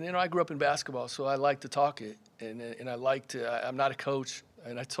 and I grew up in basketball, so I like to talk it, and I like to. I'm not a coach,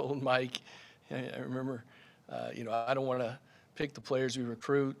 and I told Mike, I remember, I don't want to pick the players we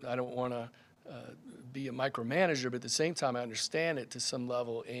recruit. I don't want to be a micromanager, but at the same time, I understand it to some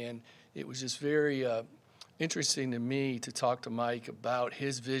level, and it was just very interesting to me to talk to Mike about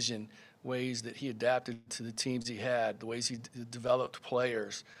his vision, ways that he adapted to the teams he had, the ways he developed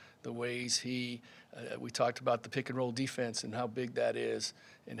players, the ways we talked about the pick and roll defense and how big that is,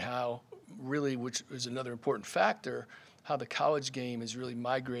 and how really, which is another important factor, how the college game is really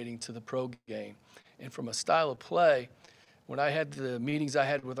migrating to the pro game. And from a style of play, when I had the meetings I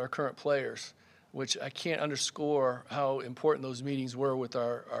had with our current players, which I can't underscore how important those meetings were with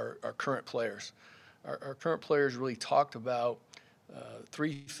our current players. Our current players really talked about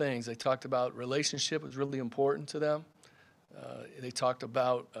three things. They talked about relationship was really important to them. They talked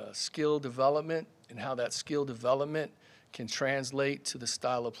about skill development and how that skill development can translate to the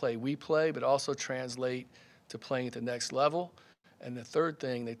style of play we play, but also translate to playing at the next level. And the third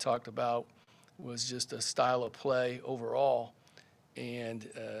thing they talked about was just a style of play overall. And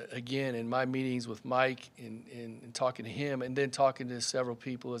again, in my meetings with Mike and talking to him, and then talking to several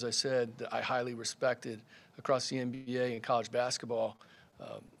people, as I said, that I highly respected across the NBA and college basketball,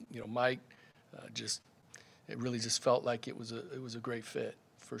 Mike it really just felt like it was a great fit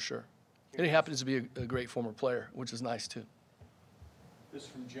for sure. And he happens to be a great former player, which is nice too. This is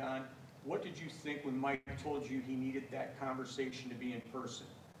from John. What did you think when Mike told you he needed that conversation to be in person?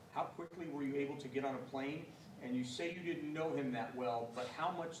 How quickly were you able to get on a plane? And you say you didn't know him that well, but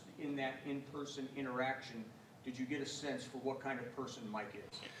how much in that in-person interaction did you get a sense for what kind of person Mike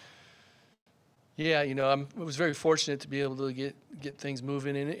is? Yeah, you know, I was very fortunate to be able to get things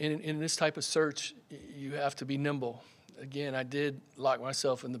moving. In this type of search, you have to be nimble. Again, I did lock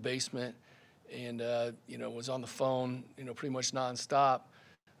myself in the basement and, you know, was on the phone, you know, pretty much nonstop.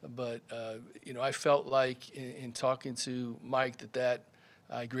 But, you know, I felt like in talking to Mike that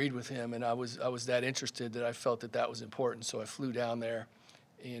I agreed with him, and I was that interested that I felt that was important. So I flew down there,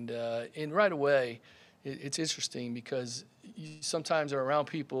 and right away, it's interesting because you sometimes are around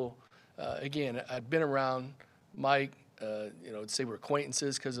people. Again, I'd been around Mike. You know, I'd say we're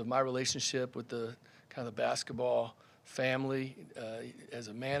acquaintances because of my relationship with the kind of the basketball family as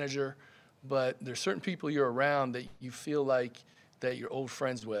a manager. But there's certain people you're around that you feel like that you're old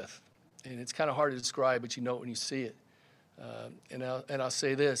friends with, and it's kind of hard to describe, but you know it when you see it. And I'll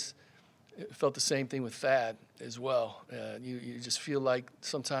say this, I felt the same thing with Thad as well. You just feel like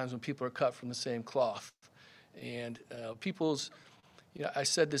sometimes when people are cut from the same cloth, and people's, you know, I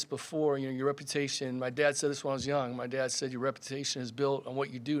said this before, you know, your reputation, my dad said this when I was young, my dad said your reputation is built on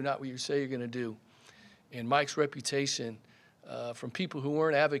what you do, not what you say you're going to do. And Mike's reputation, from people who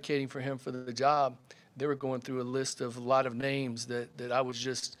weren't advocating for him for the job, they were going through a list of a lot of names that I was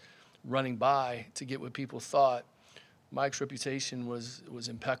just running by to get what people thought. Mike's reputation was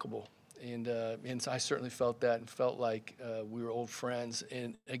impeccable, and I certainly felt that and felt like we were old friends.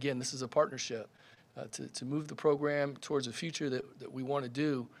 And again, this is a partnership. To move the program towards a future that we want to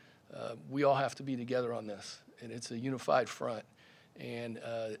do, we all have to be together on this, and it's a unified front. And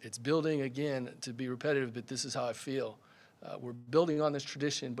it's building, again, to be repetitive, but this is how I feel. We're building on this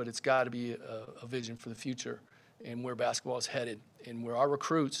tradition, but it's got to be a vision for the future and where basketball is headed, and where our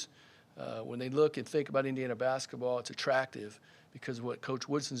recruits, when they look and think about Indiana basketball, it's attractive because of what Coach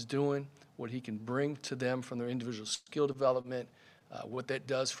Woodson's doing, what he can bring to them from their individual skill development, what that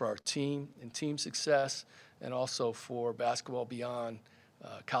does for our team and team success, and also for basketball beyond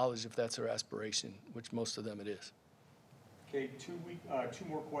college, if that's their aspiration, which most of them it is. Okay, two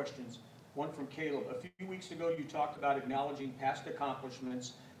more questions. One from Caleb. A few weeks ago, you talked about acknowledging past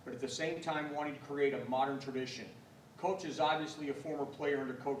accomplishments, but at the same time wanting to create a modern tradition. Coach is obviously a former player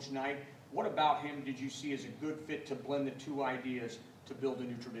under Coach Knight. What about him did you see as a good fit to blend the two ideas to build a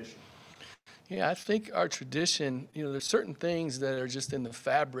new tradition? Yeah, I think our tradition, you know, there's certain things that are just in the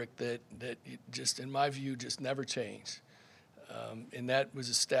fabric that just, in my view, just never change. And that was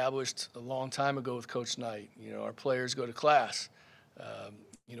established a long time ago with Coach Knight. You know, our players go to class.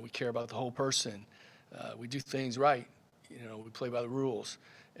 You know, we care about the whole person. We do things right. You know, we play by the rules.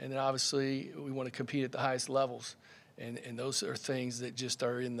 And then obviously we want to compete at the highest levels. And those are things that just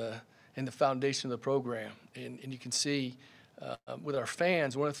are in the foundation of the program. And you can see with our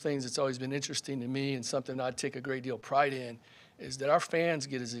fans, one of the things that's always been interesting to me and something I take a great deal of pride in is that our fans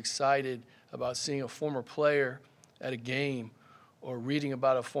get as excited about seeing a former player at a game or reading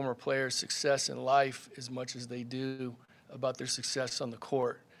about a former player's success in life as much as they do about their success on the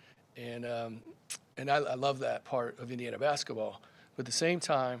court. And I love that part of Indiana basketball. But at the same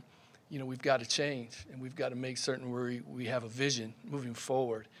time, you know, we've got to change, and we've got to make certain we have a vision moving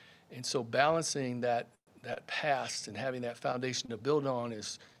forward. And so balancing that past and having that foundation to build on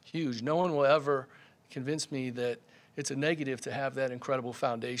is huge. No one will ever convince me that it's a negative to have that incredible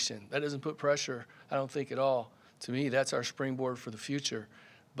foundation. That doesn't put pressure, I don't think, at all. To me, that's our springboard for the future.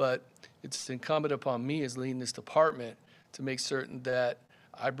 But it's incumbent upon me as leading this department to make certain that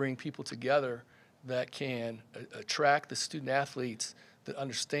I bring people together that can attract the student athletes that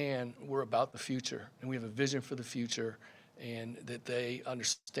understand we're about the future and we have a vision for the future, and that they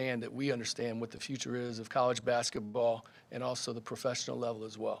understand that we understand what the future is of college basketball and also the professional level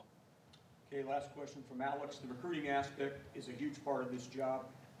as well. Okay, last question from Alex. The recruiting aspect is a huge part of this job.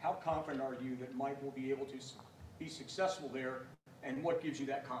 How confident are you that Mike will be able to be successful there, and what gives you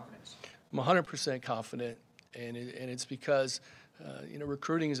that confidence? I'm 100% confident, and it's because you know,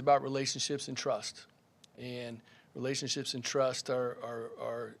 recruiting is about relationships and trust, and relationships and trust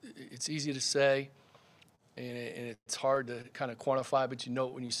are it's easy to say, and it's hard to kind of quantify, but you know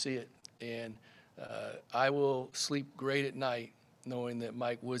it when you see it. And I will sleep great at night knowing that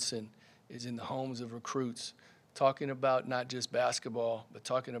Mike Woodson is in the homes of recruits, talking about not just basketball, but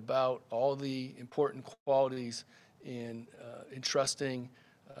talking about all the important qualities in entrusting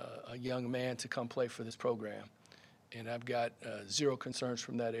a young man to come play for this program. and I've got zero concerns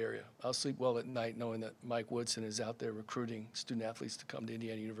from that area. I'll sleep well at night knowing that Mike Woodson is out there recruiting student athletes to come to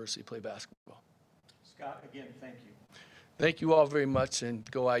Indiana University to play basketball. Scott, again, thank you. Thank you all very much, and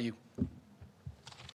go IU.